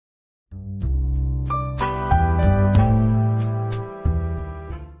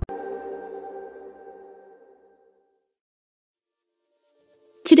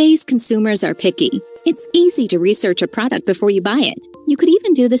Today's consumers are picky. It's easy to research a product before you buy it. You could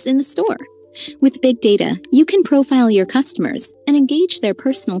even do this in the store. With big data, you can profile your customers and engage their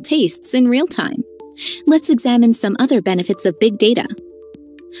personal tastes in real time. Let's examine some other benefits of big data.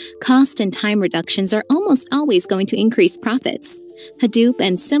 Cost and time reductions are almost always going to increase profits. Hadoop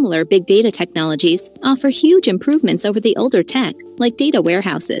and similar big data technologies offer huge improvements over the older tech, like data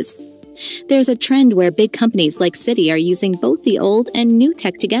warehouses. There's a trend where big companies like Citi are using both the old and new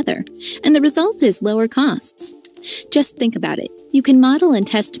tech together, and the result is lower costs. Just think about it. You can model and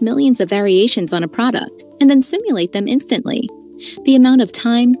test millions of variations on a product, and then simulate them instantly. The amount of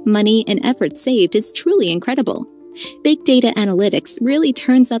time, money, and effort saved is truly incredible. Big data analytics really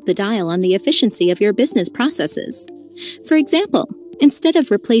turns up the dial on the efficiency of your business processes. For example, instead of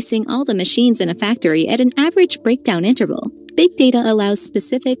replacing all the machines in a factory at an average breakdown interval, big data allows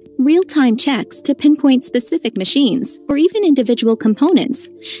specific, real-time checks to pinpoint specific machines or even individual components,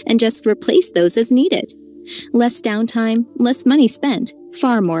 and just replace those as needed. Less downtime, less money spent,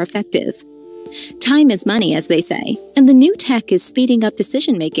 far more effective. Time is money, as they say, and the new tech is speeding up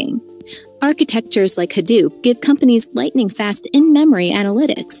decision-making. Architectures like Hadoop give companies lightning-fast in-memory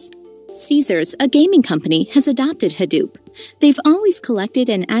analytics. Caesars, a gaming company, has adopted Hadoop. They've always collected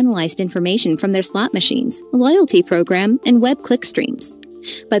and analyzed information from their slot machines, loyalty program, and web click streams.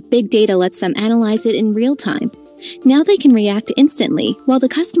 But big data lets them analyze it in real time. Now they can react instantly while the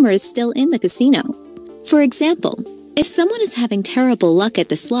customer is still in the casino. For example, if someone is having terrible luck at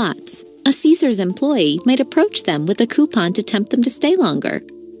the slots, a Caesars employee might approach them with a coupon to tempt them to stay longer.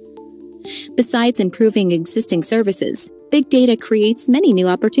 Besides improving existing services, big data creates many new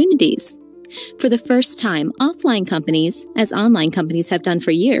opportunities. For the first time, offline companies, as online companies have done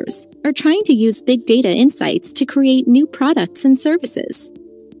for years, are trying to use big data insights to create new products and services.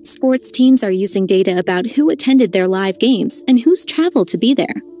 Sports teams are using data about who attended their live games and who's traveled to be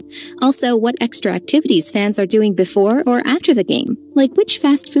there. Also, what extra activities fans are doing before or after the game, like which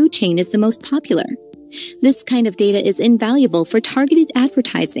fast food chain is the most popular. This kind of data is invaluable for targeted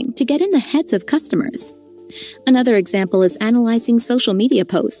advertising to get in the heads of customers. Another example is analyzing social media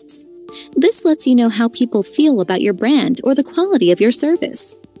posts. This lets you know how people feel about your brand or the quality of your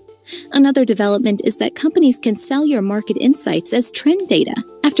service. Another development is that companies can sell your market insights as trend data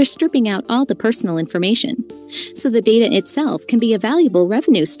after stripping out all the personal information, so the data itself can be a valuable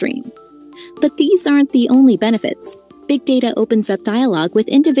revenue stream. But these aren't the only benefits. Big data opens up dialogue with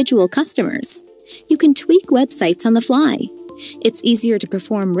individual customers. You can tweak websites on the fly. It's easier to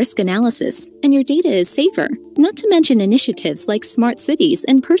perform risk analysis, and your data is safer, not to mention initiatives like smart cities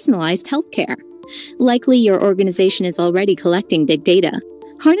and personalized healthcare. Likely your organization is already collecting big data.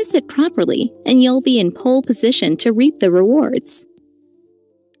 Harness it properly, and you'll be in pole position to reap the rewards.